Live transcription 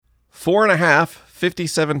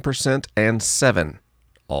4.5, 57%, and 7.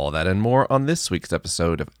 All that and more on this week's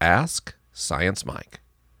episode of Ask Science Mike.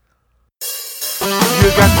 You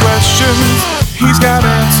got questions, he's got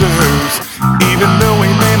answers. Even though he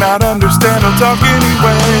may not understand, he'll talk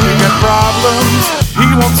anyway. You got problems, he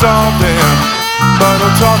won't solve them, but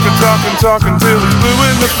he'll talk until he's blue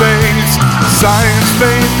in the face. Science,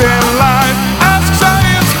 faith, and life. Ask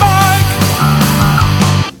Science Mike.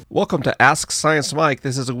 Welcome to Ask Science Mike.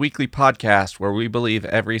 This is a weekly podcast where we believe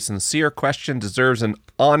every sincere question deserves an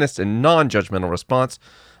honest and non-judgmental response.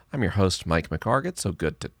 I'm your host, Mike McCargett. So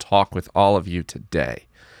good to talk with all of you today.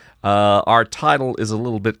 Our title is a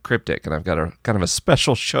little bit cryptic, and I've got a kind of a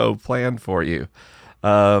special show planned for you.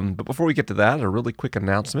 But before we get to that, a really quick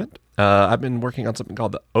announcement. I've been working on something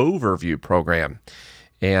called the Overview Program,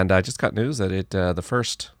 and I just got news that the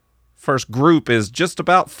first group is just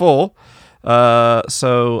about full.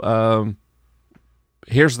 So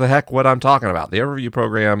here's the heck what I'm talking about. The Overview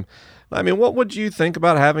Program. I mean, what would you think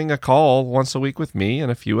about having a call once a week with me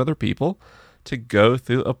and a few other people to go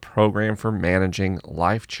through a program for managing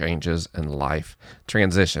life changes and life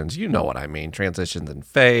transitions? You know what I mean. Transitions in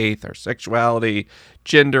faith or sexuality,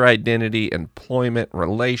 gender identity, employment,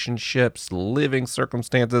 relationships, living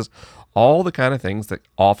circumstances, all the kind of things that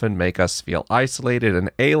often make us feel isolated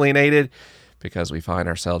and alienated because we find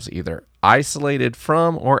ourselves either isolated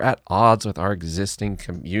from or at odds with our existing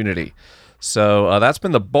community. So that's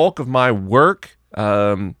been the bulk of my work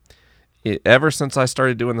ever since I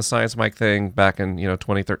started doing the Science Mike thing back in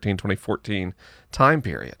 2013, 2014 time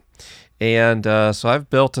period. And so I've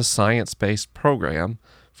built a science-based program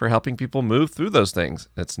for helping people move through those things.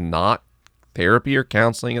 It's not therapy or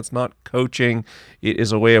counseling. It's not coaching. It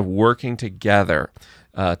is a way of working together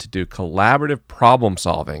to do collaborative problem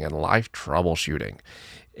solving and life troubleshooting.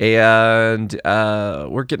 And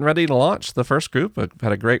we're getting ready to launch the first group. I've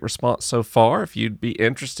had a great response so far. If you'd be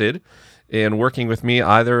interested in working with me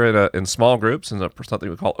either in small groups in something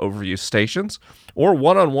we call Overview Stations or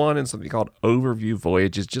one-on-one in something called Overview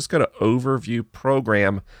Voyages, just go to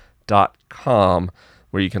overviewprogram.com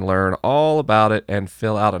where you can learn all about it and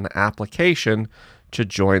fill out an application to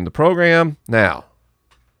join the program. Now,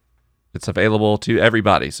 it's available to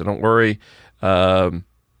everybody, so don't worry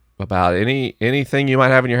about anything you might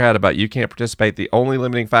have in your head about you can't participate. The only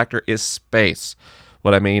limiting factor is space.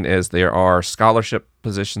 What I mean is there are scholarship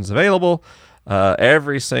positions available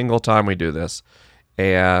every single time we do this,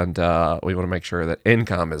 and we want to make sure that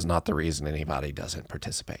income is not the reason anybody doesn't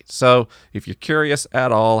participate. So if you're curious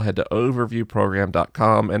at all, head to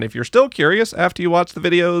overviewprogram.com, and if you're still curious after you watch the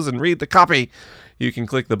videos and read the copy, you can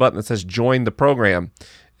click the button that says join the program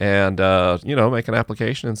and make an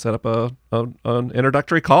application and set up an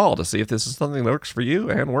introductory call to see if this is something that works for you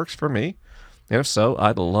and works for me. And if so,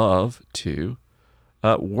 I'd love to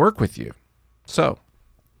work with you. So,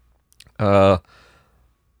 4.5,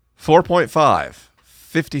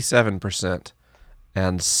 57%,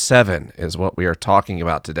 and 7 is what we are talking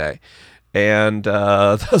about today. And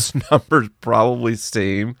those numbers probably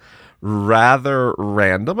seem rather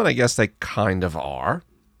random, and I guess they kind of are.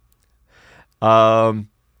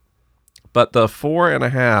 But the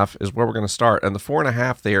 4.5 is where we're going to start. And the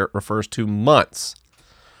 4.5 there refers to months.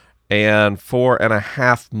 And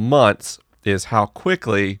 4.5 months is how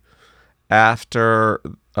quickly after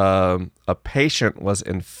a patient was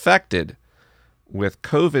infected with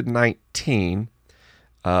COVID-19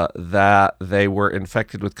 that they were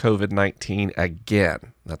infected with COVID-19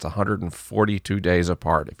 again. That's 142 days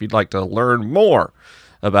apart. If you'd like to learn more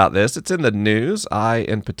about this, it's in the news. I,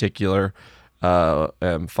 in particular,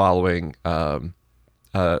 am following a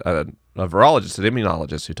virologist, an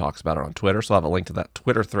immunologist who talks about it on Twitter. So I'll have a link to that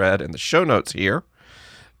Twitter thread in the show notes here.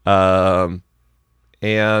 So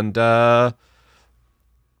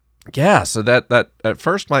that at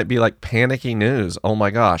first might be like panicky news. Oh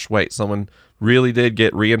my gosh, wait, someone really did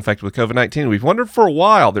get reinfected with COVID-19. We've wondered for a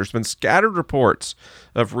while. There's been scattered reports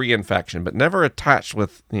of reinfection, but never attached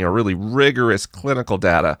with really rigorous clinical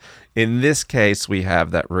data. In this case, we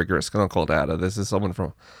have that rigorous clinical data. This is someone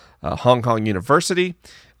from Hong Kong University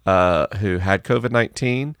who had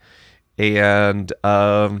COVID-19 and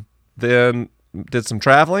then did some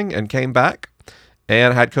traveling and came back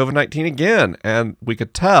and had COVID-19 again. And we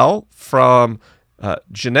could tell from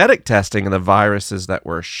genetic testing and the viruses that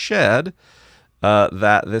were shed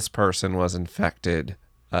that this person was infected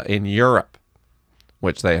in Europe,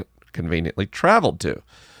 which they conveniently traveled to.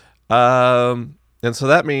 And so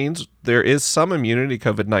that means there is some immunity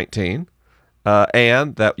to COVID-19,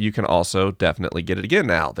 and that you can also definitely get it again.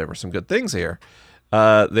 Now, there were some good things here.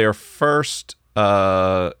 Their first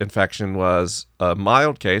infection was a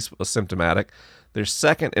mild case, was symptomatic. Their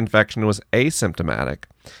second infection was asymptomatic.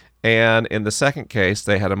 And in the second case,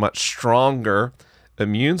 they had a much stronger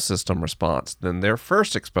immune system response than their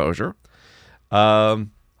first exposure. So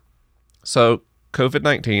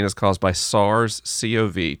COVID-19 is caused by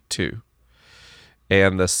SARS-CoV-2.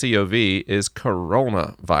 And the CoV is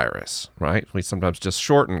coronavirus, right? We sometimes just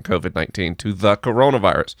shorten COVID-19 to the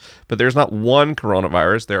coronavirus. But there's not one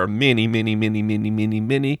coronavirus. There are many, many, many, many, many,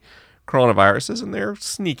 many coronaviruses, and they're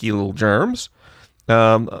sneaky little germs.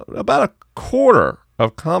 About a quarter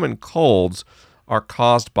of common colds are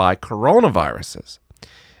caused by coronaviruses.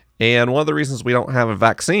 And one of the reasons we don't have a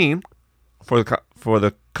vaccine for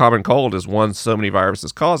the common cold is, one, so many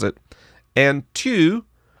viruses cause it, and two,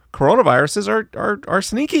 coronaviruses are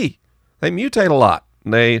sneaky. They mutate a lot.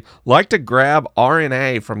 They like to grab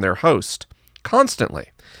RNA from their host constantly.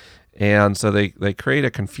 And so they create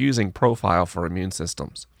a confusing profile for immune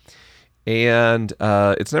systems. And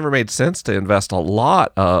it's never made sense to invest a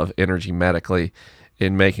lot of energy medically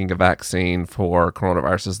in making a vaccine for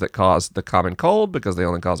coronaviruses that cause the common cold, because they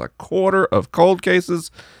only cause a quarter of cold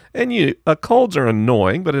cases. And colds are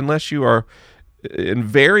annoying, but unless you are in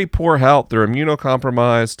very poor health, they're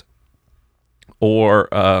immunocompromised, or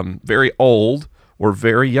very old, or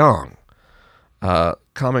very young.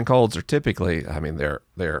 Common colds are typically,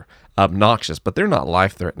 they're obnoxious, but they're not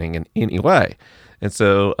life-threatening in any way. And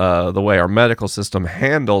so the way our medical system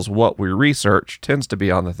handles what we research tends to be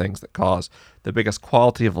on the things that cause the biggest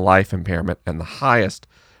quality of life impairment and the highest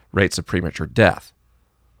rates of premature death.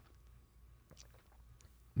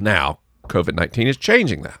 Now, COVID-19 is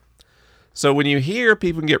changing that. So when you hear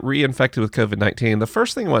people get reinfected with COVID-19, the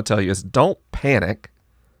first thing I want to tell you is don't panic,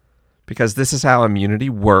 because this is how immunity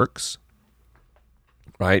works,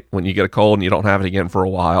 right? When you get a cold and you don't have it again for a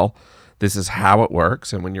while, this is how it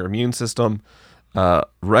works. And when your immune system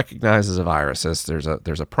recognizes a virus, there's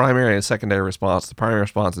a primary and a secondary response. The primary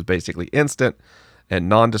response is basically instant and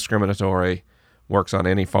non-discriminatory, works on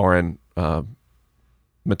any foreign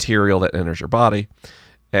material that enters your body.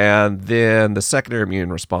 And then the secondary immune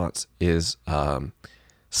response is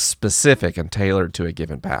specific and tailored to a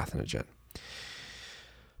given pathogen.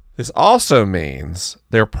 This also means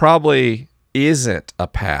there probably isn't a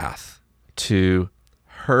path to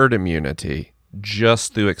herd immunity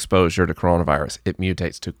just through exposure to coronavirus. It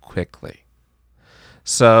mutates too quickly.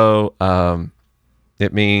 So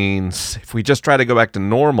it means if we just try to go back to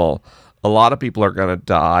normal, a lot of people are going to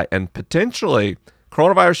die, and potentially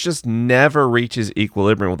coronavirus just never reaches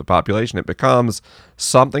equilibrium with the population. It becomes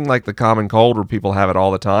something like the common cold, where people have it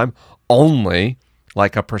all the time. Only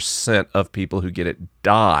like 1% of people who get it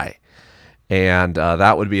die. And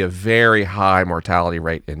that would be a very high mortality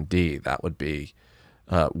rate indeed. That would be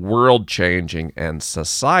world-changing and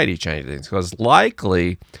society-changing, because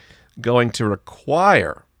likely going to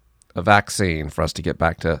require a vaccine for us to get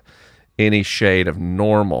back to any shade of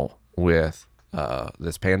normal with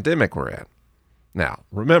this pandemic we're in. Now,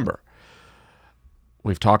 remember,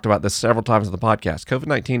 we've talked about this several times on the podcast.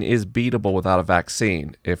 COVID-19 is beatable without a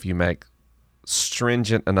vaccine if you make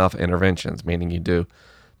stringent enough interventions, meaning you do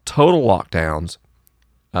total lockdowns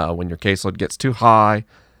when your caseload gets too high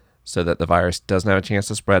so that the virus doesn't have a chance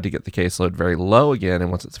to spread, to get the caseload very low again.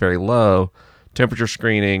 And once it's very low, temperature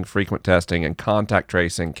screening, frequent testing, and contact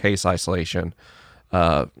tracing, case isolation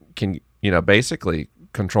can basically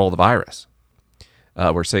control the virus.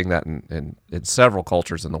 We're seeing that in several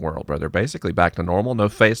cultures in the world where they're basically back to normal, no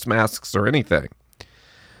face masks or anything.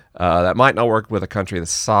 That might not work with a country the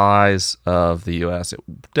size of the U.S. It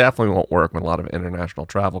definitely won't work when a lot of international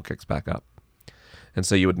travel kicks back up. And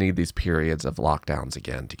so you would need these periods of lockdowns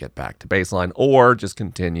again to get back to baseline, or just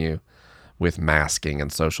continue with masking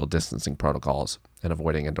and social distancing protocols and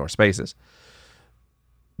avoiding indoor spaces.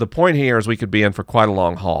 The point here is we could be in for quite a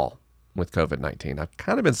long haul with COVID-19. I've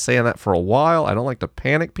kind of been saying that for a while. I don't like to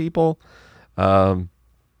panic people, but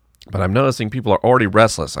I'm noticing people are already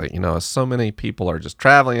restless. So many people are just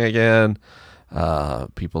traveling again.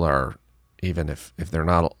 People are, even if they're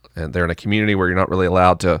not, and they're in a community where you're not really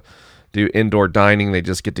allowed to do indoor dining, they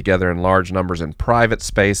just get together in large numbers in private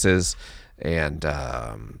spaces. And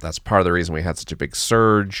that's part of the reason we had such a big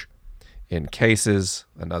surge in cases.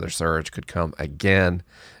 Another surge could come again.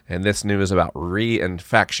 And this news about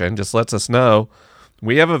reinfection just lets us know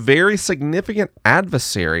we have a very significant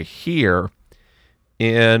adversary here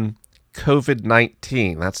in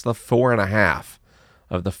COVID-19. That's the 4.5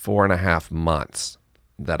 of the 4.5 months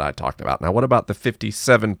that I talked about. Now, what about the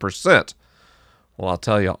 57%? Well, I'll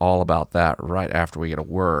tell you all about that right after we get a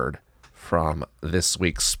word from this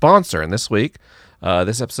week's sponsor. And this week,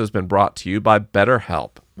 this episode has been brought to you by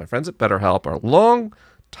BetterHelp. My friends at BetterHelp are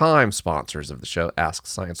long-time sponsors of the show Ask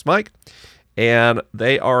Science Mike. And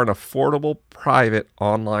they are an affordable private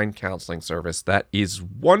online counseling service that is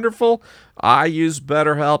wonderful. I use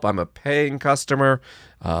BetterHelp. I'm a paying customer.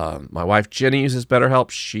 My wife Jenny uses BetterHelp.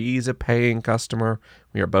 She's a paying customer.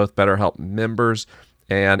 We are both BetterHelp members.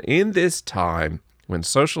 And in this time when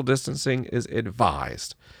social distancing is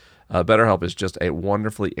advised, BetterHelp is just a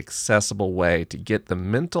wonderfully accessible way to get the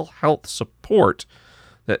mental health support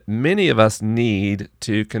that many of us need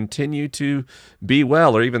to continue to be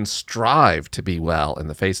well or even strive to be well in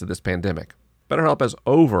the face of this pandemic. BetterHelp has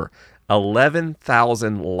over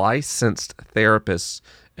 11,000 licensed therapists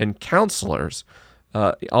and counselors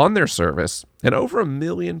on their service, and over 1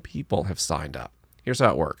 million people have signed up. Here's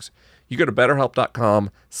how it works. You go to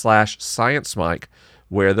betterhelp.com/sciencemike,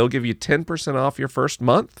 where they'll give you 10% off your first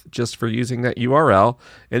month just for using that URL.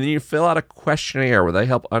 And then you fill out a questionnaire where they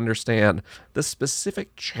help understand the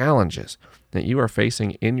specific challenges that you are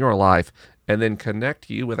facing in your life and then connect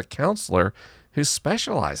you with a counselor who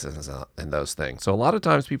specializes in those things. So a lot of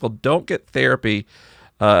times people don't get therapy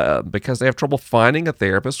because they have trouble finding a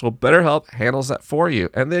therapist. Well, BetterHelp handles that for you.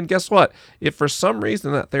 And then guess what? If for some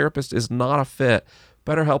reason that therapist is not a fit,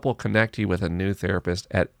 BetterHelp will connect you with a new therapist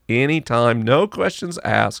at any time. No questions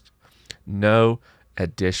asked, no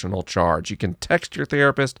additional charge. You can text your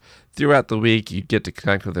therapist throughout the week. You get to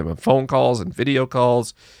connect with them on phone calls and video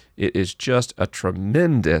calls. It is just a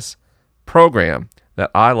tremendous program that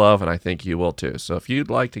I love, and I think you will too. So if you'd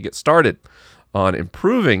like to get started on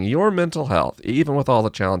improving your mental health, even with all the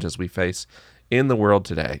challenges we face in the world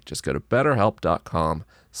today, just go to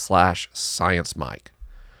betterhelp.com/sciencemike.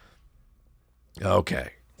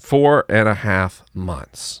 Okay, 4.5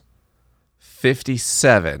 months,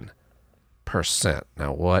 57%.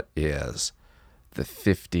 Now, what is the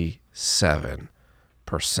 57%?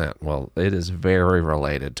 Well, it is very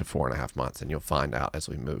related to 4.5 months, and you'll find out as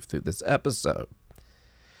we move through this episode.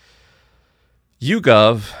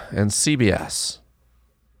 YouGov and CBS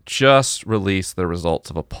just released the results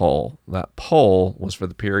of a poll. That poll was for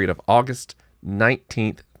the period of August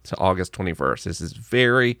 19th to August 21st. This is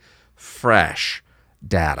very fresh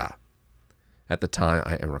data at the time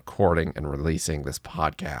I am recording and releasing this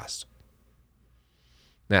podcast.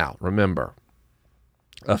 Now, remember,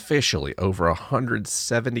 officially over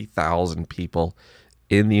 170,000 people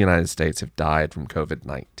in the United States have died from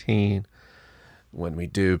COVID-19. When we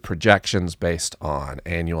do projections based on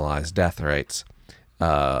annualized death rates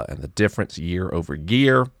and the difference year over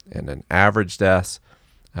year and an average deaths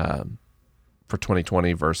for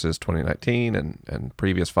 2020 versus 2019 and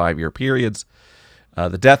previous 5-year periods,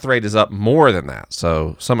 the death rate is up more than that.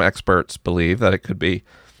 So some experts believe that it could be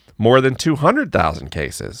more than 200,000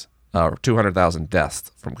 cases or 200,000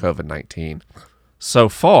 deaths from COVID-19 so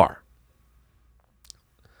far.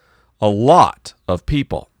 A lot of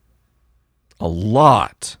people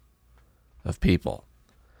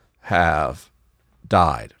have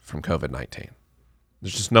died from COVID-19.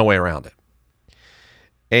 There's just no way around it.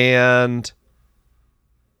 And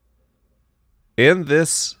in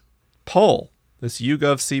this poll, this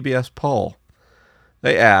YouGov CBS poll,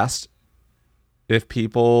 they asked if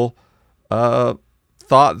people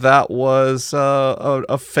thought that was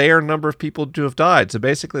a fair number of people to have died. So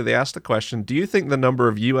basically they asked the question, do you think the number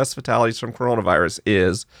of U.S. fatalities from coronavirus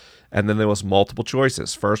is, and then there was multiple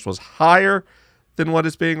choices. First was higher than what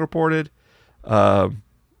is being reported. No,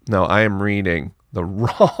 I am reading the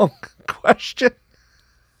wrong question.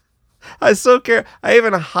 I so care. I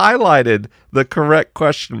even highlighted the correct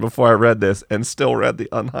question before I read this and still read the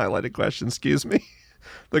unhighlighted question. Excuse me.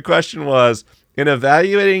 The question was, in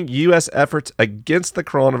evaluating U.S. efforts against the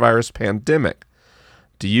coronavirus pandemic,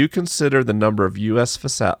 do you consider the number of U.S.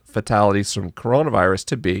 fatalities from coronavirus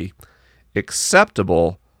to be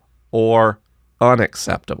acceptable or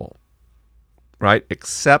unacceptable? Right?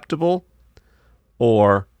 Acceptable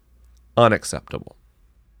or unacceptable.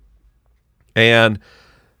 And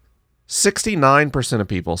 69% of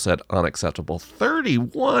people said unacceptable.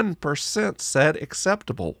 31% said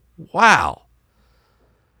acceptable. Wow.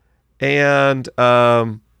 And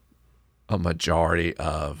a majority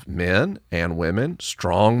of men and women,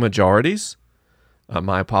 strong majorities.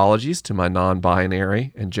 My apologies to my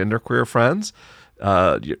non-binary and genderqueer friends.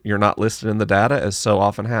 You're not listed in the data, as so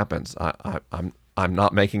often happens. I'm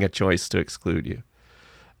not making a choice to exclude you.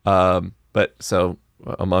 But so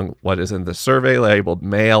among what is in the survey labeled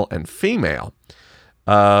male and female,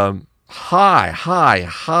 high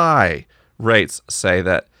rates say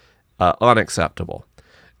that unacceptable.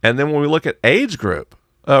 And then when we look at age group,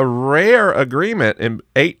 a rare agreement in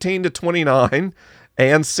 18 to 29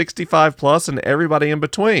 and 65 plus and everybody in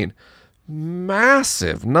between.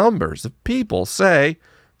 Massive numbers of people say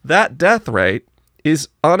that death rate is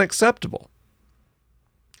unacceptable.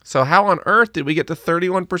 So how on earth did we get to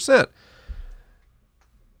 31%?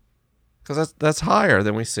 Because that's higher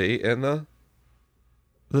than we see in the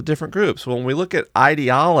different groups. When we look at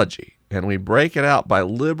ideology and we break it out by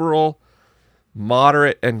liberal,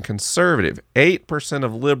 moderate, and conservative, 8%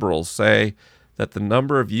 of liberals say that the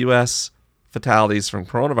number of U.S. fatalities from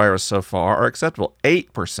coronavirus so far are acceptable.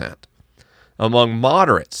 8%. Among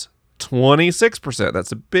moderates, 26%.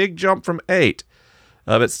 That's a big jump from 8.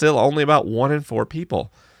 But still only about 1 in 4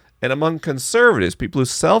 people. And among conservatives, people who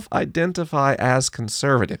self-identify as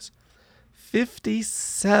conservatives,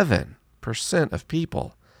 57% of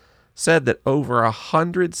people said that over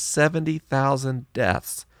 170,000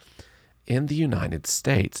 deaths in the United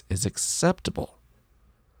States is acceptable.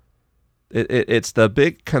 It's the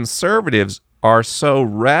big conservatives are so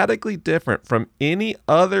radically different from any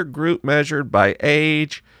other group measured by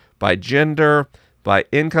age, by gender, by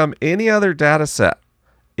income, any other data set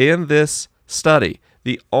in this study.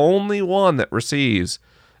 The only one that receives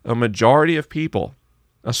a majority of people,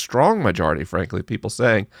 a strong majority, frankly, of people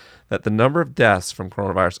saying that the number of deaths from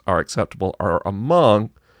coronavirus are acceptable are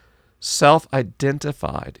among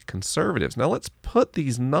self-identified conservatives. Now let's put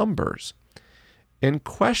these numbers in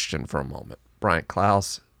question for a moment. Brian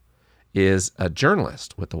Klaus is a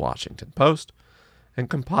journalist with the Washington Post and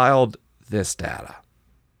compiled this data.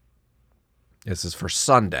 This is for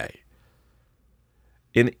Sunday.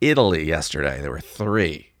 In Italy yesterday, there were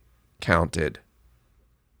 3 counted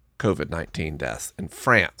COVID-19 deaths. In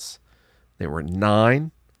France, there were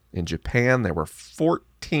 9. In Japan, there were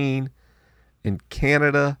 14. In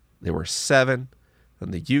Canada, there were 7.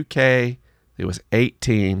 In the UK, there was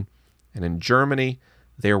 18. And in Germany,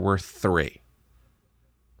 there were 3.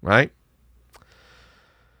 Right?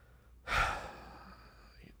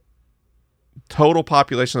 Total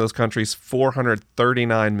population of those countries,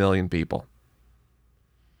 439 million people.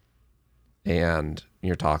 And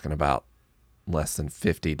you're talking about less than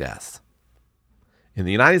 50 deaths. In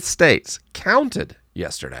the United States, counted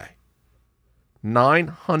yesterday,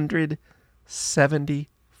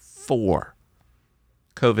 974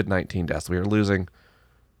 COVID-19 deaths. We are losing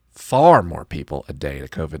far more people a day to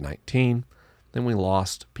COVID-19 than we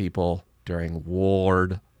lost people during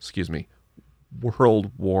World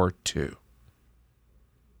War II.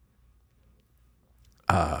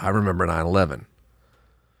 I remember 9/11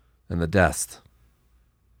 and the deaths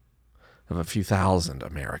of a few thousand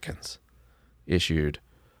Americans issued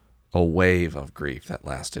a wave of grief that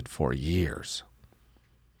lasted for years.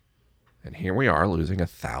 And here we are losing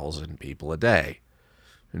 1,000 people a day.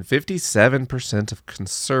 And 57% of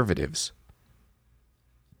conservatives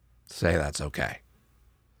say that's okay.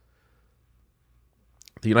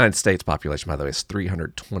 The United States population, by the way, is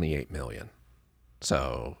 328 million.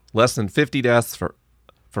 So less than 50 deaths for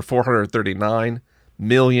 439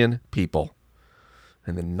 million people.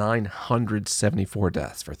 And then 974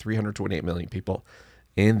 deaths for 328 million people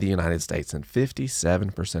in the United States. And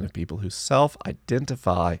 57% of people who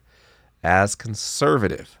self-identify as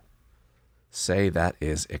conservative say that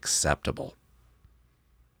is acceptable.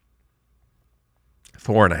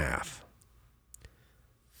 4.5.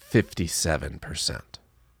 57%.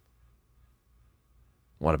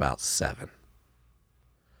 What about 7?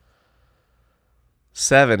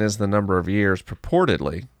 7 is the number of years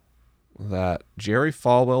purportedly that Jerry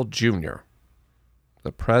Falwell Jr.,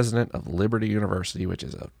 the president of Liberty University, which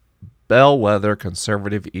is a bellwether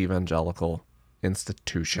conservative evangelical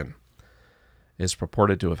institution, is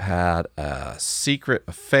purported to have had a secret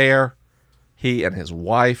affair, he and his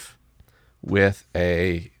wife, with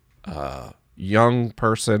a young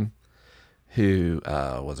person who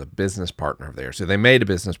was a business partner of theirs. So they made a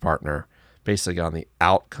business partner basically on the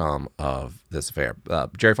outcome of this affair.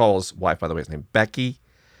 Jerry Falwell's wife, by the way, is named Becky.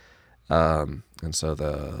 And so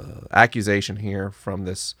the accusation here from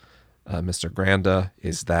this Mr. Granda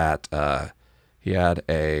is that he had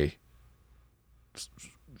a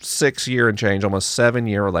 6-year and change, almost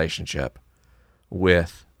 7-year relationship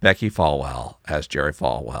with Becky Falwell as Jerry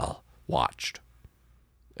Falwell watched.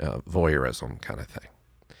 Voyeurism kind of thing.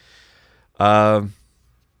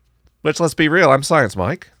 Which, let's be real, I'm Science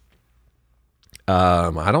Mike.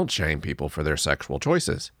 I don't shame people for their sexual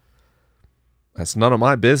choices. That's none of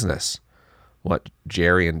my business what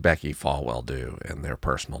Jerry and Becky Falwell do in their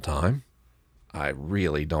personal time. I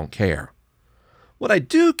really don't care. What I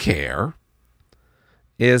do care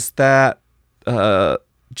is that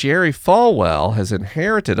Jerry Falwell has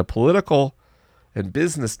inherited a political and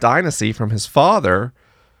business dynasty from his father,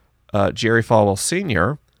 Jerry Falwell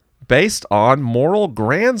Sr., based on moral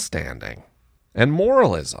grandstanding and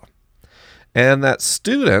moralism. And that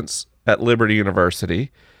students at Liberty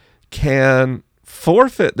University can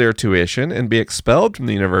forfeit their tuition and be expelled from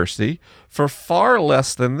the university for far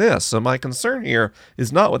less than this. So my concern here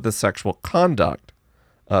is not with the sexual conduct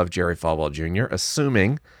of Jerry Falwell Jr.,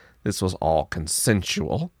 assuming this was all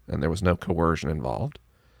consensual and there was no coercion involved.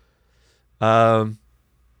 My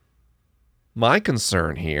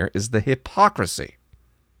concern here is the hypocrisy.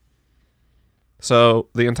 So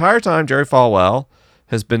the entire time Jerry Falwell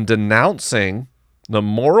has been denouncing the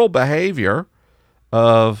moral behavior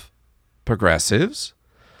of progressives,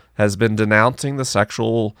 has been denouncing the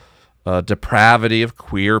sexual depravity of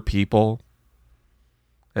queer people.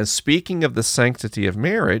 And speaking of the sanctity of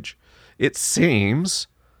marriage, it seems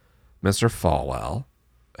Mr. Falwell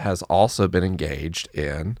has also been engaged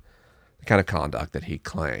in the kind of conduct that he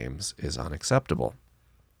claims is unacceptable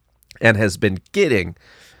and has been getting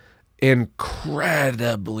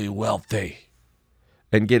incredibly wealthy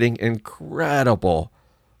and getting incredible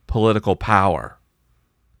political power,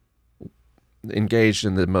 engaged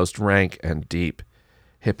in the most rank and deep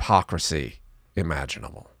hypocrisy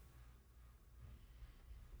imaginable.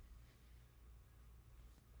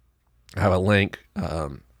 I have a link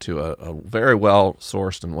to a very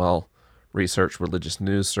well-sourced and well-researched religious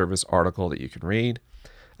news service article that you can read.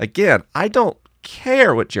 Again, I don't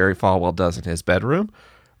care what Jerry Falwell does in his bedroom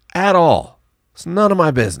at all. It's none of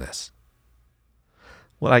my business.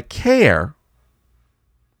 What I care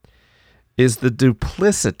is the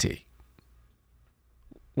duplicity,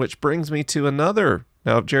 which brings me to another.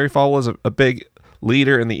 Now, Jerry Falwell was a big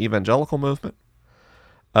leader in the evangelical movement.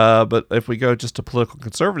 But if we go just to political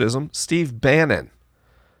conservatism, Steve Bannon,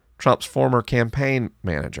 Trump's former campaign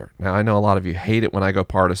manager. Now, I know a lot of you hate it when I go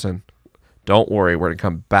partisan. Don't worry, we're going to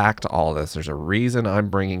come back to all this. There's a reason I'm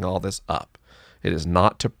bringing all this up. It is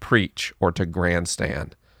not to preach or to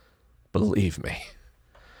grandstand. Believe me.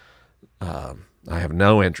 I have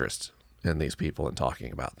no interest in these people and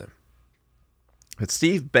talking about them. But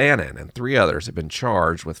Steve Bannon and 3 others have been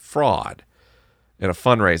charged with fraud in a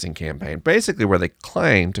fundraising campaign, basically where they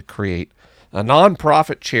claim to create a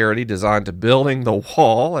nonprofit charity designed to building the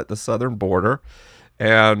wall at the southern border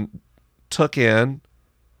and took in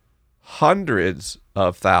hundreds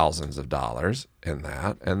of thousands of dollars in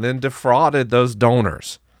that and then defrauded those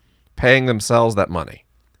donors, paying themselves that money,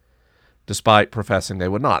 despite professing they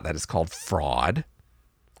would not. That is called fraud.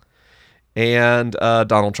 And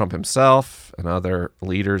Donald Trump himself and other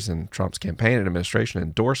leaders in Trump's campaign and administration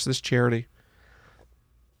endorsed this charity.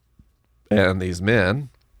 And these men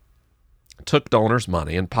took donors'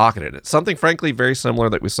 money and pocketed it. Something, frankly, very similar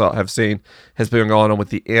that we have seen has been going on with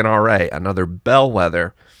the NRA, another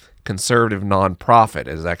bellwether conservative nonprofit,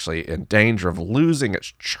 is actually in danger of losing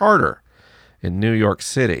its charter in New York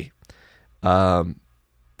City for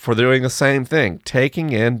doing the same thing,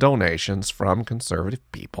 taking in donations from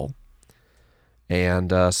conservative people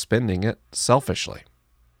and spending it selfishly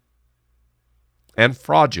and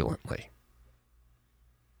fraudulently.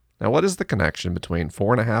 Now, what is the connection between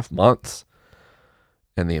 4.5 months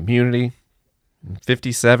and the immunity?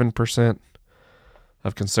 57%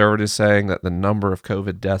 of conservatives saying that the number of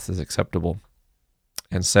COVID deaths is acceptable,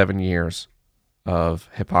 and 7 years of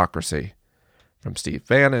hypocrisy from Steve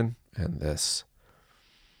Bannon and this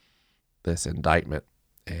indictment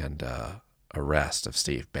and arrest of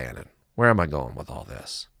Steve Bannon. Where am I going with all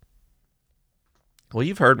this? Well,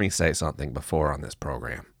 you've heard me say something before on this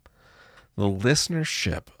program. The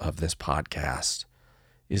listenership of this podcast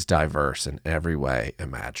is diverse in every way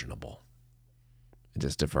imaginable. It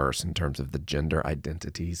is diverse in terms of the gender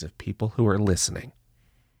identities of people who are listening.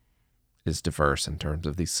 It is diverse in terms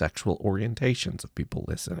of the sexual orientations of people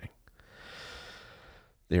listening.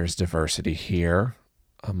 There's diversity here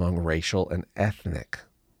among racial and ethnic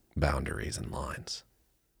boundaries and lines.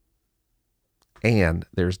 And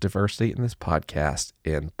there's diversity in this podcast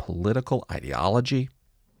in political ideology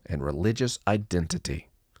and religious identity.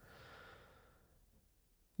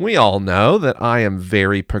 We all know that I am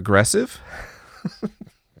very progressive.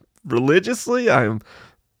 Religiously, I am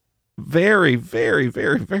very, very,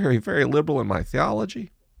 very, very, very liberal in my theology.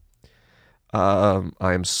 I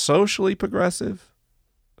am socially progressive.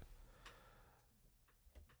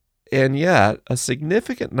 And yet, a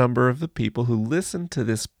significant number of the people who listen to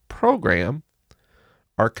this program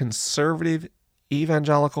are conservative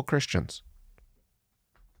evangelical Christians.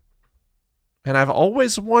 And I've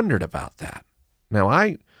always wondered about that. Now,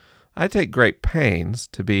 I take great pains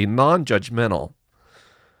to be non-judgmental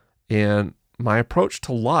in my approach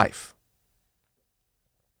to life.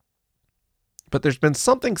 But there's been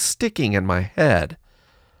something sticking in my head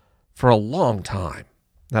for a long time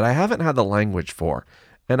that I haven't had the language for,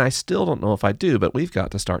 and I still don't know if I do, but we've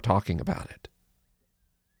got to start talking about it.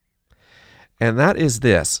 And that is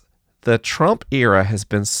this. The Trump era has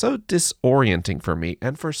been so disorienting for me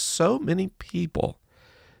and for so many people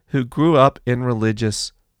who grew up in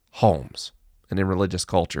religious homes and in religious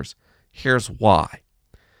cultures. Here's why.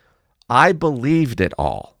 I believed it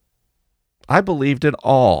all. I believed it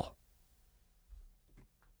all.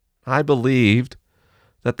 I believed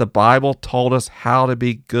that the Bible told us how to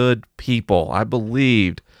be good people. I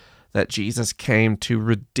believed that Jesus came to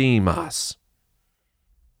redeem us.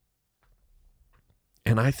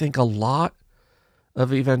 And I think a lot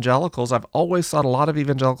of evangelicals, I've always thought a lot of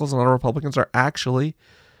evangelicals and a lot of Republicans are actually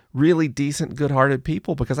really decent, good-hearted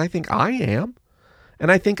people, because I think I am.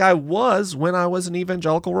 And I think I was when I was an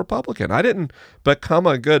evangelical Republican. I didn't become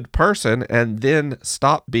a good person and then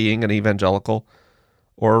stop being an evangelical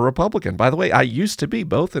or a Republican. By the way, I used to be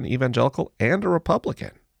both an evangelical and a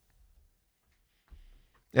Republican.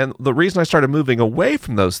 And the reason I started moving away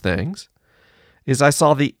from those things is I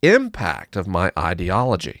saw the impact of my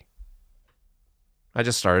ideology. I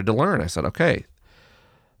just started to learn. I said, okay,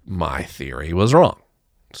 my theory was wrong.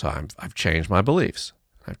 So I've changed my beliefs.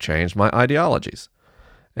 I've changed my ideologies.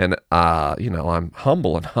 And, I'm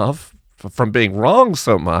humble enough from being wrong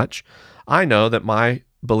so much. I know that my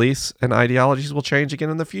beliefs and ideologies will change again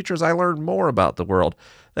in the future as I learn more about the world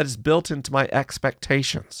that is built into my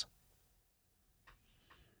expectations.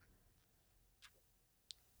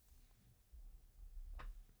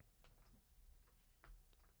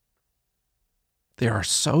 There are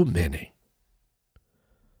so many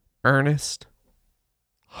earnest,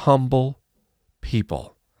 humble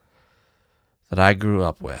people that I grew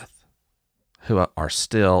up with who are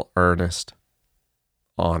still earnest,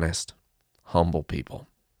 honest, humble people.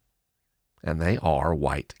 And they are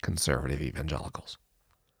white conservative evangelicals.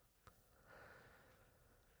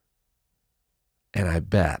 And I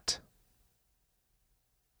bet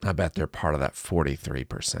they're part of that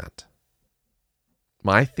 43%.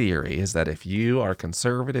 My theory is that if you are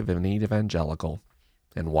conservative and evangelical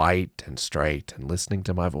and white and straight and listening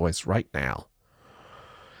to my voice right now,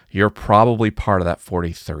 you're probably part of that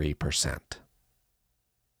 43%.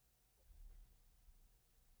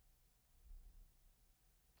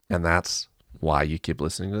 And that's why you keep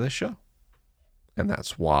listening to this show. And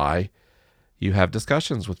that's why you have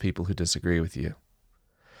discussions with people who disagree with you.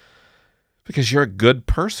 Because you're a good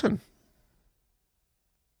person.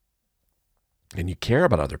 And you care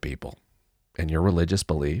about other people. And your religious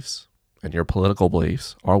beliefs and your political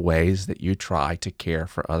beliefs are ways that you try to care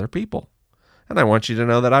for other people. And I want you to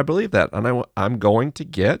know that I believe that. And I'm going to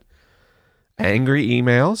get angry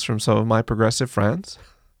emails from some of my progressive friends.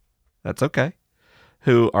 That's okay.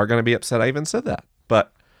 Who are going to be upset I even said that.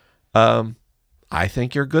 But I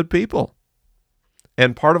think you're good people.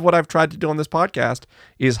 And part of what I've tried to do on this podcast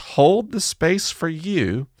is hold the space for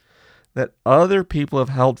you that other people have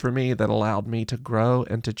held for me that allowed me to grow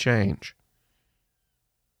and to change.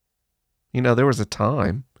 There was a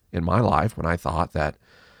time in my life when I thought that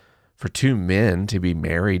for two men to be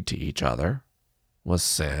married to each other was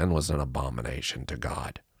sin, was an abomination to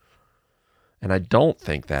God. And I don't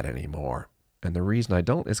think that anymore. And the reason I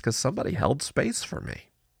don't is because somebody held space for me.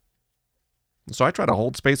 So I try to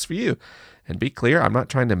hold space for you. And be clear, I'm not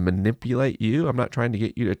trying to manipulate you. I'm not trying to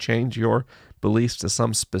get you to change your beliefs to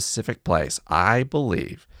some specific place. I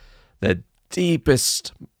believe the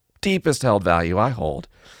deepest held value I hold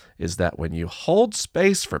is that when you hold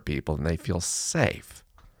space for people and they feel safe,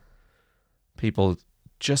 people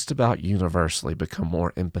just about universally become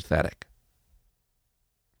more empathetic.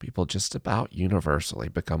 People just about universally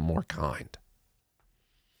become more kind.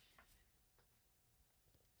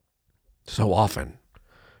 So often,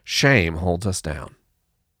 shame holds us down.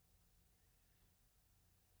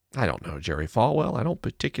 I don't know Jerry Falwell. I don't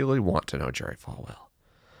particularly want to know Jerry Falwell.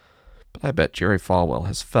 But I bet Jerry Falwell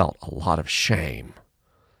has felt a lot of shame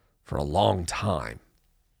for a long time.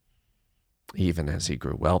 Even as he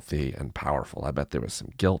grew wealthy and powerful, I bet there was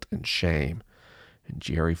some guilt and shame in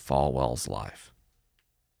Jerry Falwell's life.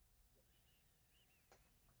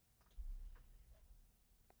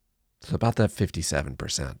 So about that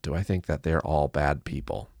 57%, do I think that they're all bad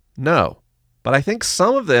people? No, but I think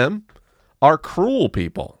some of them are cruel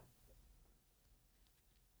people.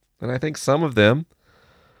 And I think some of them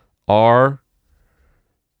are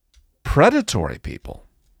predatory people.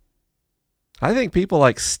 I think people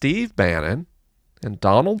like Steve Bannon and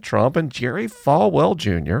Donald Trump and Jerry Falwell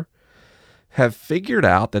Jr. have figured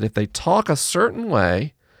out that if they talk a certain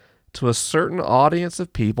way to a certain audience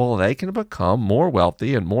of people, they can become more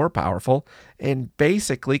wealthy and more powerful and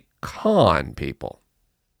basically con people.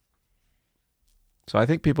 So I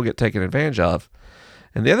think people get taken advantage of.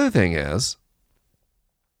 And the other thing is,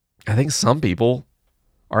 I think some people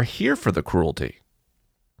are here for the cruelty.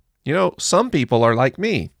 Some people are like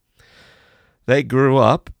me. They grew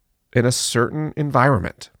up in a certain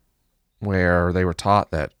environment where they were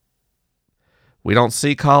taught that we don't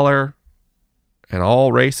see color and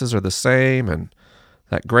all races are the same, and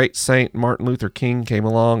that great saint Martin Luther King came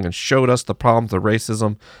along and showed us the problems of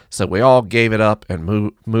racism, so we all gave it up and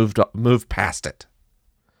moved past it.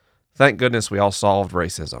 Thank goodness we all solved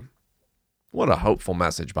racism. What a hopeful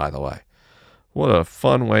message, by the way. What a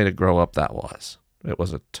fun way to grow up that was. It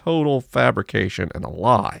was a total fabrication and a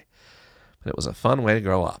lie, but it was a fun way to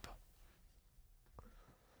grow up.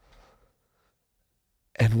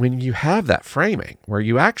 And when you have that framing where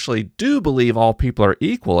you actually do believe all people are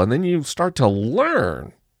equal, and then you start to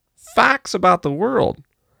learn facts about the world,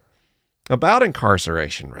 about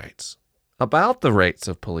incarceration rates, about the rates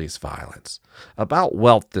of police violence, about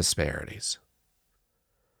wealth disparities,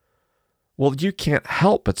 well, you can't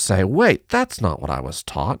help but say, wait, that's not what I was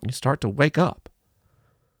taught. And you start to wake up.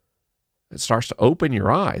 It starts to open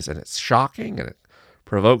your eyes, and it's shocking, and it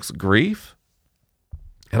provokes grief.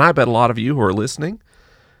 And I bet a lot of you who are listening,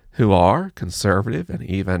 who are conservative and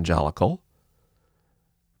evangelical,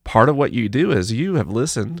 part of what you do is you have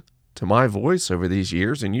listened to my voice over these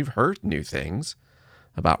years, and you've heard new things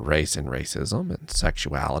about race and racism and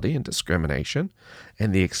sexuality and discrimination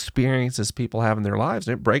and the experiences people have in their lives,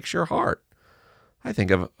 and it breaks your heart. I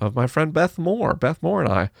think of my friend Beth Moore. Beth Moore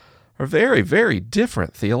and I are very, very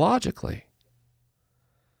different theologically.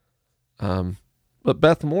 But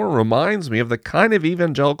Beth Moore reminds me of the kind of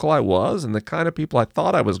evangelical I was and the kind of people I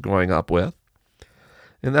thought I was growing up with,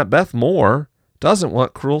 and that Beth Moore doesn't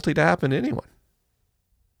want cruelty to happen to anyone.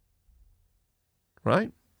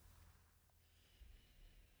 Right?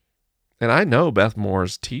 And I know Beth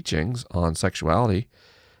Moore's teachings on sexuality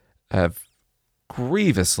have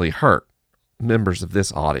grievously hurt members of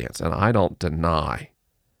this audience, and I don't deny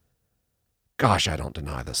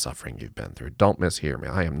the suffering you've been through. Don't mishear me.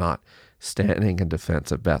 I am not standing in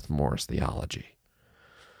defense of Beth Moore's theology.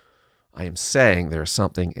 I am saying there's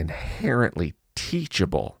something inherently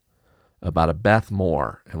teachable about a Beth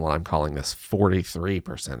Moore and what I'm calling this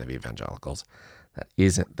 43% of evangelicals that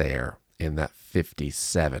isn't there in that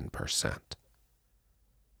 57%.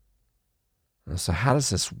 So how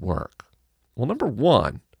does this work? Well, number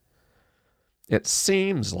one, it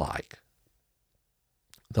seems like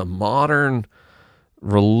the modern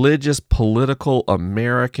religious, political,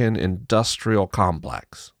 American industrial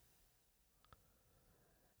complex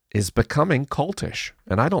is becoming cultish.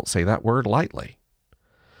 And I don't say that word lightly.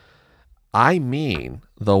 I mean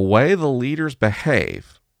the way the leaders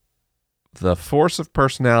behave, the force of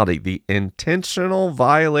personality, the intentional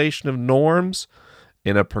violation of norms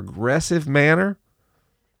in a progressive manner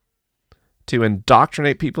to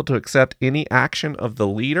indoctrinate people to accept any action of the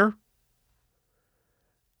leader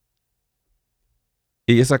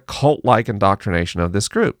is a cult-like indoctrination of this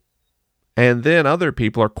group. And then other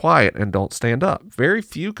people are quiet and don't stand up. Very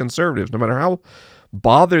few conservatives, no matter how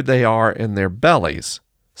bothered they are in their bellies,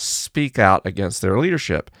 speak out against their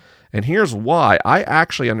leadership. And here's why. I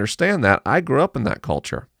actually understand that. I grew up in that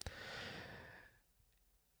culture.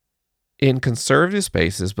 In conservative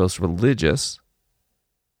spaces, both religious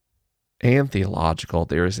and theological,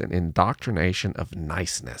 there is an indoctrination of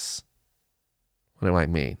niceness. What do I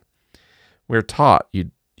mean? We're taught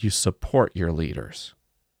you support your leaders.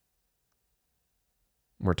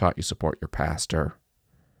 We're taught you support your pastor.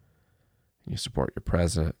 You support your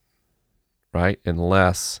president, right?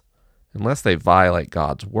 Unless they violate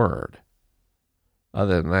God's word.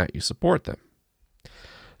 Other than that, you support them.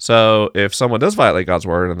 So if someone does violate God's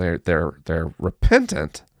word and they're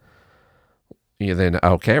repentant, then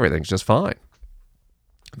okay, everything's just fine.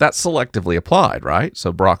 That's selectively applied, right?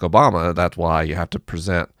 So Barack Obama, that's why you have to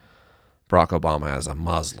present Barack Obama as a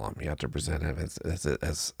Muslim. You have to present him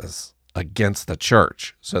as against the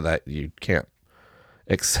church so that you can't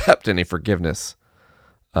accept any forgiveness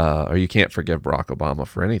or you can't forgive Barack Obama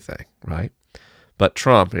for anything, right? But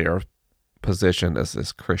Trump here, positioned as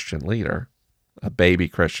this Christian leader, a baby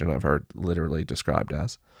Christian I've heard literally described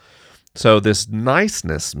as. So this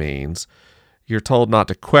niceness means you're told not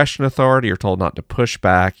to question authority, you're told not to push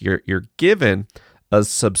back, you're given a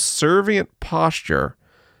subservient posture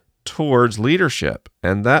towards leadership,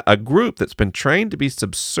 and that a group that's been trained to be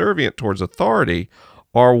subservient towards authority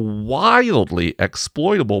are wildly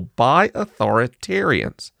exploitable by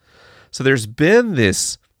authoritarians. So there's been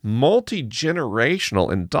this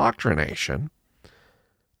multi-generational indoctrination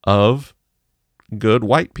of good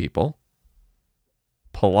white people,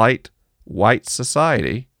 polite white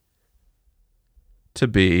society, to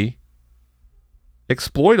be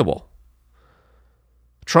exploitable.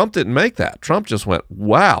 Trump didn't make that. Trump just went,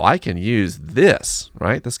 wow, I can use this,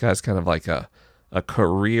 right? This guy's kind of like a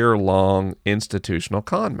career-long institutional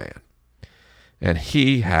con man. And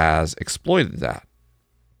he has exploited that.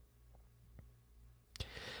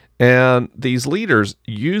 And these leaders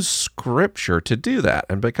use Scripture to do that.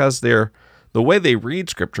 And because the way they read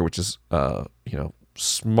Scripture, which is,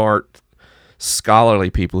 smart, scholarly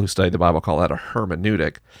people who study the Bible call that a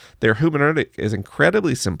hermeneutic. Their hermeneutic is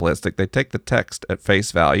incredibly simplistic. They take the text at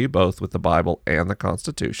face value, both with the Bible and the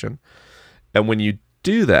Constitution. And when you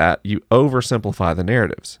do that, you oversimplify the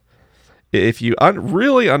narratives. If you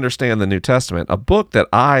really understand the New Testament, a book that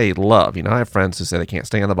I love, I have friends who say they can't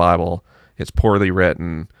stand the Bible, it's poorly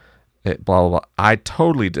written, blah, blah, blah. I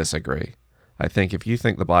totally disagree. I think if you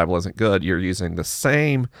think the Bible isn't good, you're using the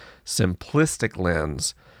same simplistic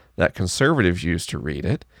lens that conservatives use to read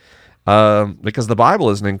it, because the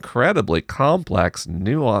Bible is an incredibly complex,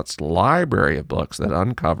 nuanced library of books that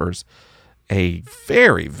uncovers a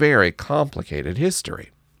very, very complicated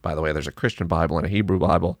history. By the way, there's a Christian Bible and a Hebrew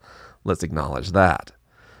Bible. Let's acknowledge that.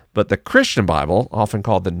 But the Christian Bible, often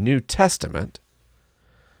called the New Testament,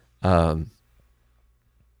 has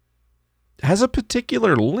a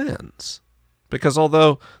particular lens. Because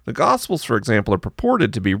although the Gospels, for example, are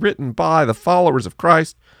purported to be written by the followers of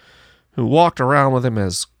Christ who walked around with him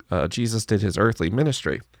as Jesus did his earthly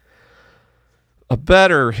ministry, a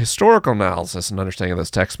better historical analysis and understanding of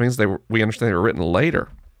this text means we understand they were written later,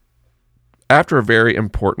 after a very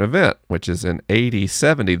important event, which is in AD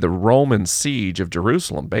 70, the Roman siege of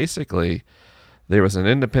Jerusalem. Basically, there was an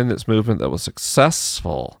independence movement that was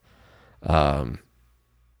successful in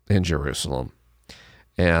Jerusalem.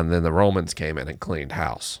 And then the Romans came in and cleaned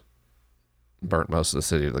house, burnt most of the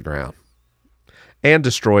city to the ground, and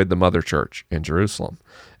destroyed the mother church in Jerusalem.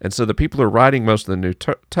 And so the people who are writing most of the New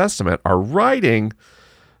Testament are writing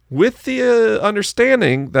with the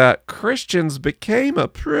understanding that Christians became a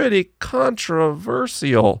pretty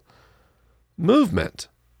controversial movement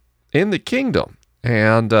in the kingdom.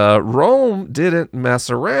 And Rome didn't mess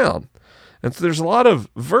around. And so there's a lot of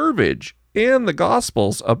verbiage in the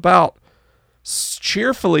Gospels about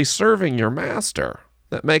cheerfully serving your master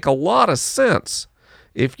that make a lot of sense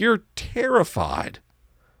if you're terrified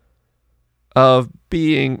of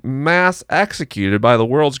being mass executed by the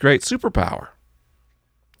world's great superpower.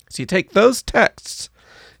 So you take those texts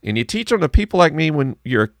and you teach them to people like me when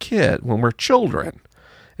you're a kid, when we're children,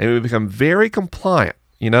 and we become very compliant.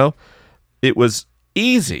 It was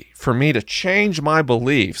easy for me to change my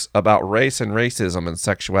beliefs about race and racism and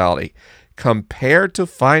sexuality compared to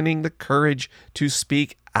finding the courage to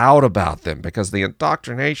speak out about them, because the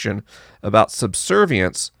indoctrination about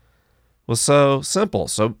subservience was so simple.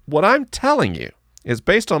 So what I'm telling you is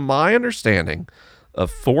based on my understanding of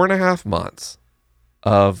 4.5 months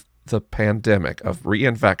of the pandemic, of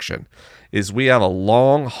reinfection, is we have a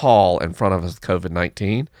long haul in front of us with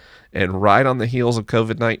COVID-19, and right on the heels of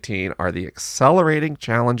COVID-19 are the accelerating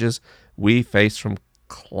challenges we face from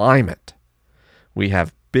climate. We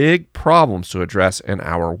have big problems to address in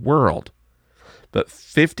our world, but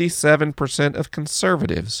 57% of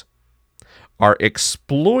conservatives are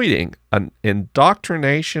exploiting an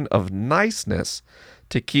indoctrination of niceness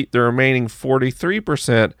to keep the remaining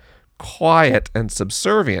 43% quiet and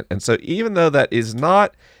subservient. And so even though that is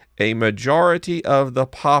not a majority of the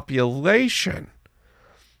population,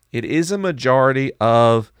 it is a majority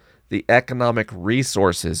of the economic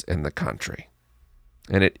resources in the country.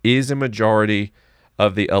 And it is a majority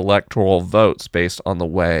of the electoral votes based on the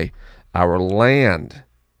way our land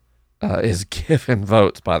is given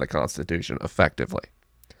votes by the Constitution effectively.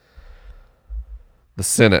 The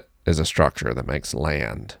Senate is a structure that makes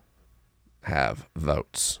land have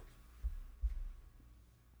votes.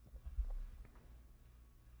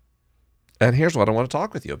 And here's what I want to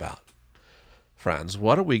talk with you about. Friends,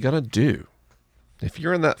 what are we going to do if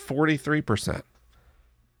you're in that 43%?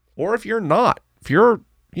 Or if you're not, if you're,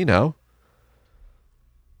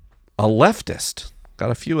 a leftist, got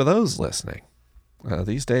a few of those listening.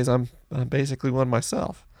 These days, I'm basically one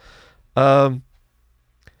myself. I've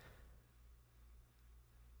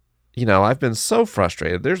been so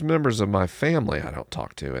frustrated. There's members of my family I don't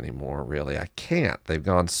talk to anymore, really. I can't. They've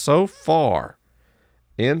gone so far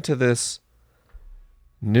into this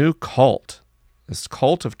new cult, this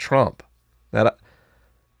cult of Trump, that,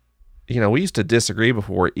 we used to disagree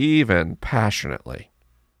before, even passionately.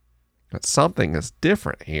 But something is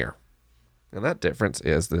different here. And that difference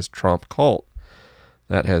is this Trump cult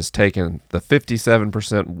that has taken the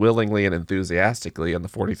 57% willingly and enthusiastically and the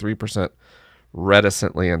 43%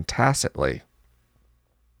 reticently and tacitly.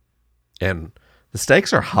 And the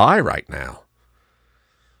stakes are high right now.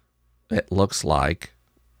 It looks like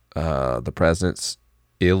the president's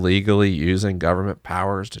illegally using government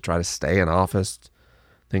powers to try to stay in office.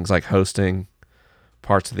 Things like hosting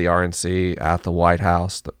parts of the RNC at the White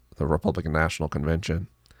House, the Republican National Convention,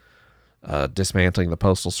 dismantling the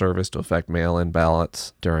Postal Service to effect mail-in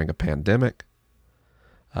ballots during a pandemic,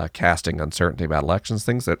 casting uncertainty about elections,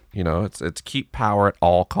 things that, it's keep power at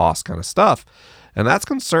all costs kind of stuff. And that's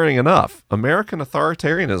concerning enough. American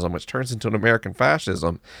authoritarianism, which turns into an American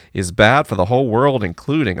fascism, is bad for the whole world,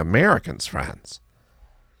 including Americans, friends.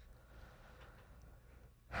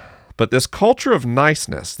 But this culture of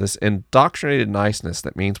niceness, this indoctrinated niceness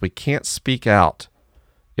that means we can't speak out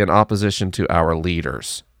in opposition to our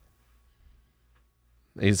leaders,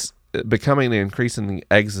 is becoming an increasingly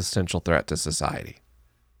existential threat to society.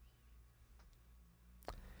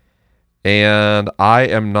 And I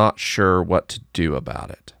am not sure what to do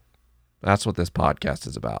about it. That's what this podcast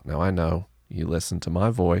is about. Now, I know you listen to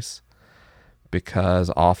my voice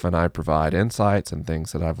because often I provide insights and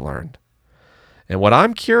things that I've learned. And what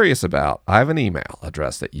I'm curious about, I have an email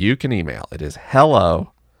address that you can email. It is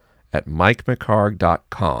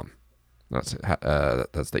hello@mikemchargue.com.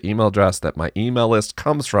 That's the email address that my email list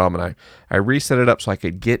comes from, and I reset it up so I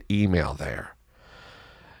could get email there.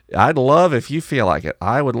 I'd love, if you feel like it,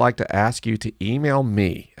 I would like to ask you to email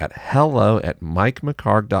me at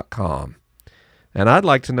hello@mikemchargue.com. And I'd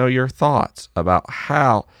like to know your thoughts about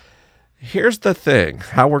here's the thing,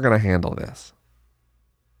 how we're going to handle this.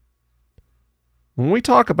 When we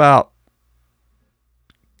talk about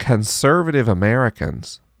conservative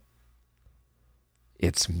Americans,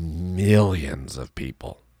 it's millions of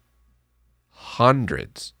people,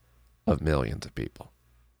 hundreds of millions of people.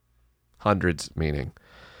 Hundreds meaning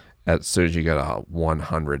as soon as you get to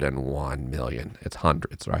 101 million, it's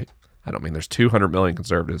hundreds, right? I don't mean there's 200 million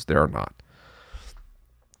conservatives. There are not.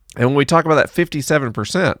 And when we talk about that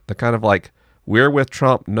 57%, the kind of like we're with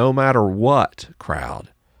Trump no matter what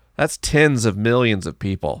crowd, that's tens of millions of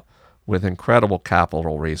people with incredible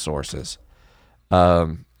capital resources.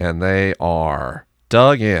 And they are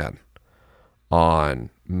dug in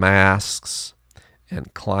on masks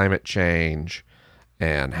and climate change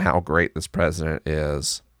and how great this president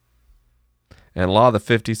is. And a lot of the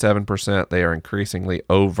 57%, they are increasingly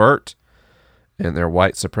overt in their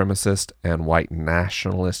white supremacist and white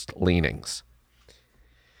nationalist leanings.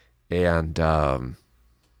 And the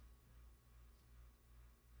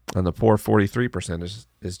poor 43%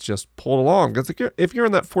 is just pulled along. Because if you're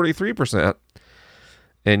in that 43%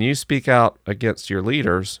 and you speak out against your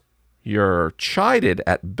leaders, you're chided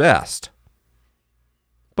at best.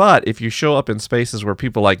 But if you show up in spaces where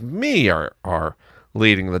people like me are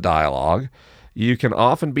leading the dialogue, you can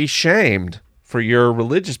often be shamed for your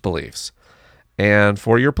religious beliefs and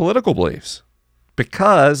for your political beliefs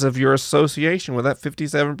because of your association with that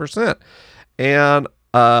 57%. And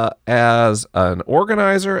as an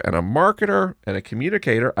organizer and a marketer and a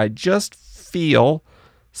communicator, I just feel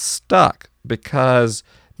stuck because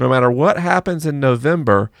no matter what happens in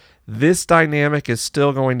November, this dynamic is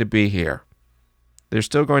still going to be here. There's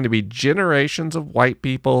still going to be generations of white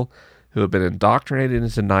people who have been indoctrinated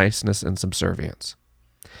into niceness and subservience.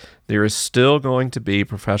 There is still going to be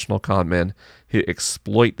professional con men who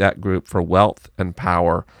exploit that group for wealth and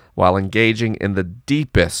power while engaging in the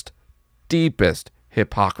deepest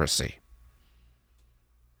hypocrisy.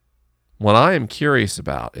 What I am curious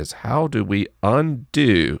about is how do we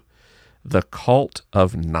undo the cult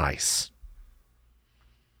of nice?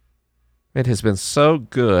 It has been so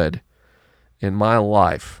good in my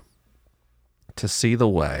life to see the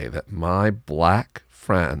way that my black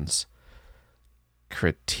friends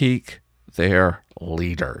critique their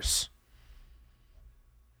leaders.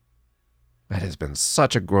 That has been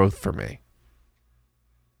such a growth for me.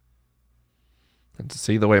 And to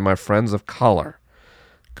see the way my friends of color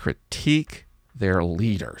critique their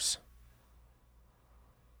leaders,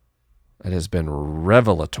 it has been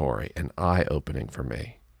revelatory and eye-opening for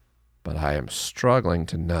me. But I am struggling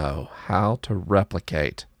to know how to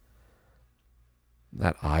replicate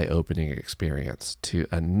that eye-opening experience to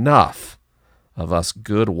enough of us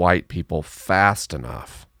good white people fast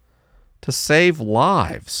enough to save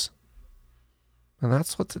lives. And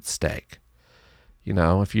that's what's at stake.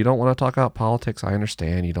 If you don't want to talk about politics, I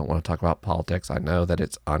understand. You don't want to talk about politics. I know that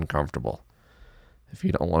it's uncomfortable. If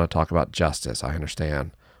you don't want to talk about justice, I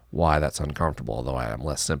understand why that's uncomfortable, although I am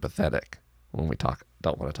less sympathetic when we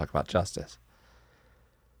don't want to talk about justice.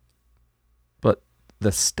 But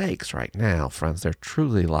the stakes right now, friends, they're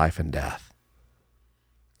truly life and death.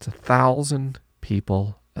 It's 1,000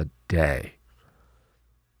 people a day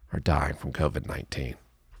are dying from COVID-19.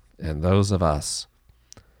 And those of us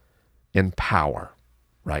in power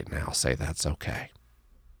right now say that's okay.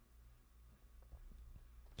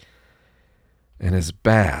 And as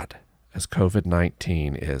bad as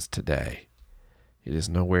COVID-19 is today, it is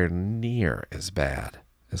nowhere near as bad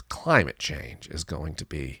as climate change is going to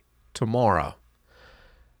be tomorrow.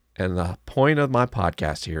 And the point of my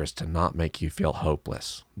podcast here is to not make you feel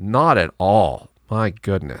hopeless. Not at all. My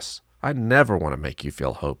goodness. I never want to make you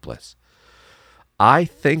feel hopeless. I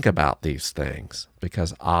think about these things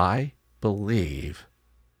because I believe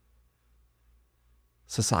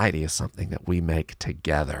society is something that we make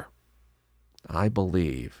together. I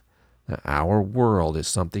believe that our world is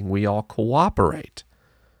something we all cooperate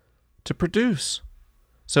to produce.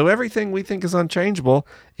 So everything we think is unchangeable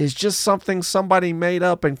is just something somebody made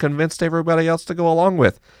up and convinced everybody else to go along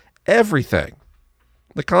with. Everything.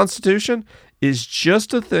 The Constitution is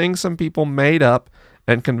just a thing some people made up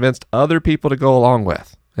and convinced other people to go along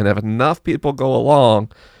with. And if enough people go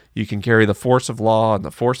along, you can carry the force of law and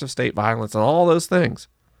the force of state violence and all those things.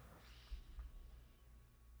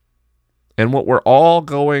 And what we're all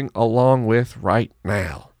going along with right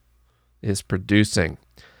now is producing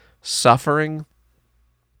suffering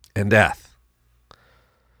and death.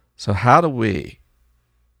 So how do we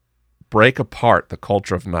break apart the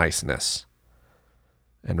culture of niceness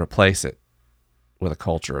and replace it with a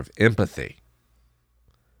culture of empathy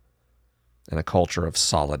and a culture of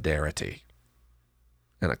solidarity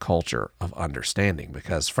and a culture of understanding?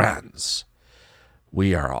 Because, friends,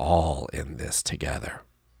 we are all in this together.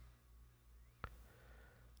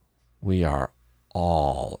 We are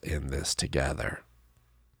all in this together.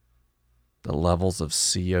 The levels of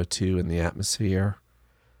CO2 in the atmosphere,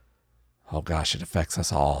 oh gosh, it affects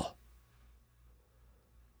us all.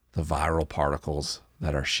 The viral particles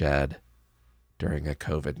that are shed during a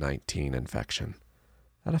COVID-19 infection,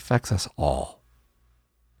 that affects us all.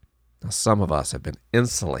 Now, some of us have been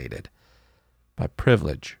insulated by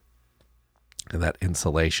privilege, and that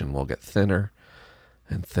insulation will get thinner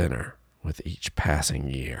and thinner with each passing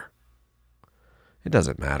year. It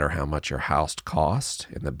doesn't matter how much your house costs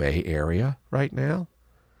in the Bay Area right now.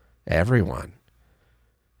 Everyone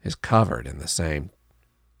is covered in the same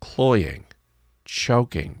cloying,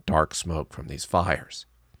 choking dark smoke from these fires.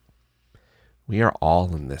 We are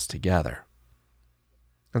all in this together.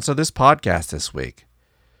 And so this podcast this week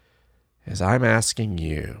is I'm asking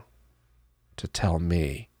you to tell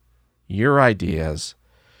me your ideas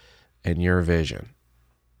and your vision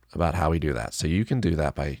about how we do that. So you can do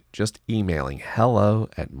that by just emailing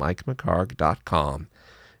hello@mikemchargue.com,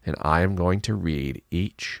 and I am going to read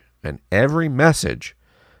each and every message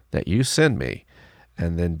that you send me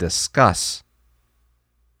and then discuss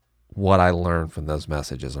what I learned from those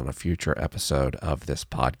messages on a future episode of this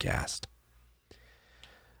podcast.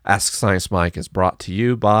 Ask Science Mike is brought to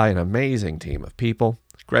you by an amazing team of people.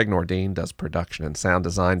 Greg Nordine does production and sound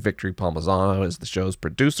design. Victory Palmisano is the show's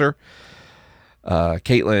producer.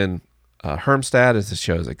 Caitlin Hermstad is the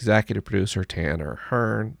show's executive producer. Tanner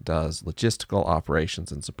Hearn does logistical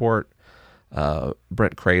operations and support.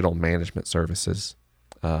 Brent Cradle, management services.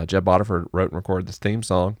 Jeb Botiford wrote and recorded this theme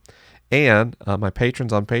song. And my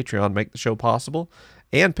patrons on Patreon make the show possible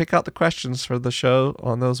and pick out the questions for the show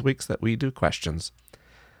on those weeks that we do questions.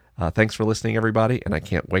 Thanks for listening, everybody, and I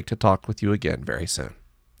can't wait to talk with you again very soon.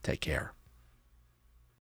 Take care.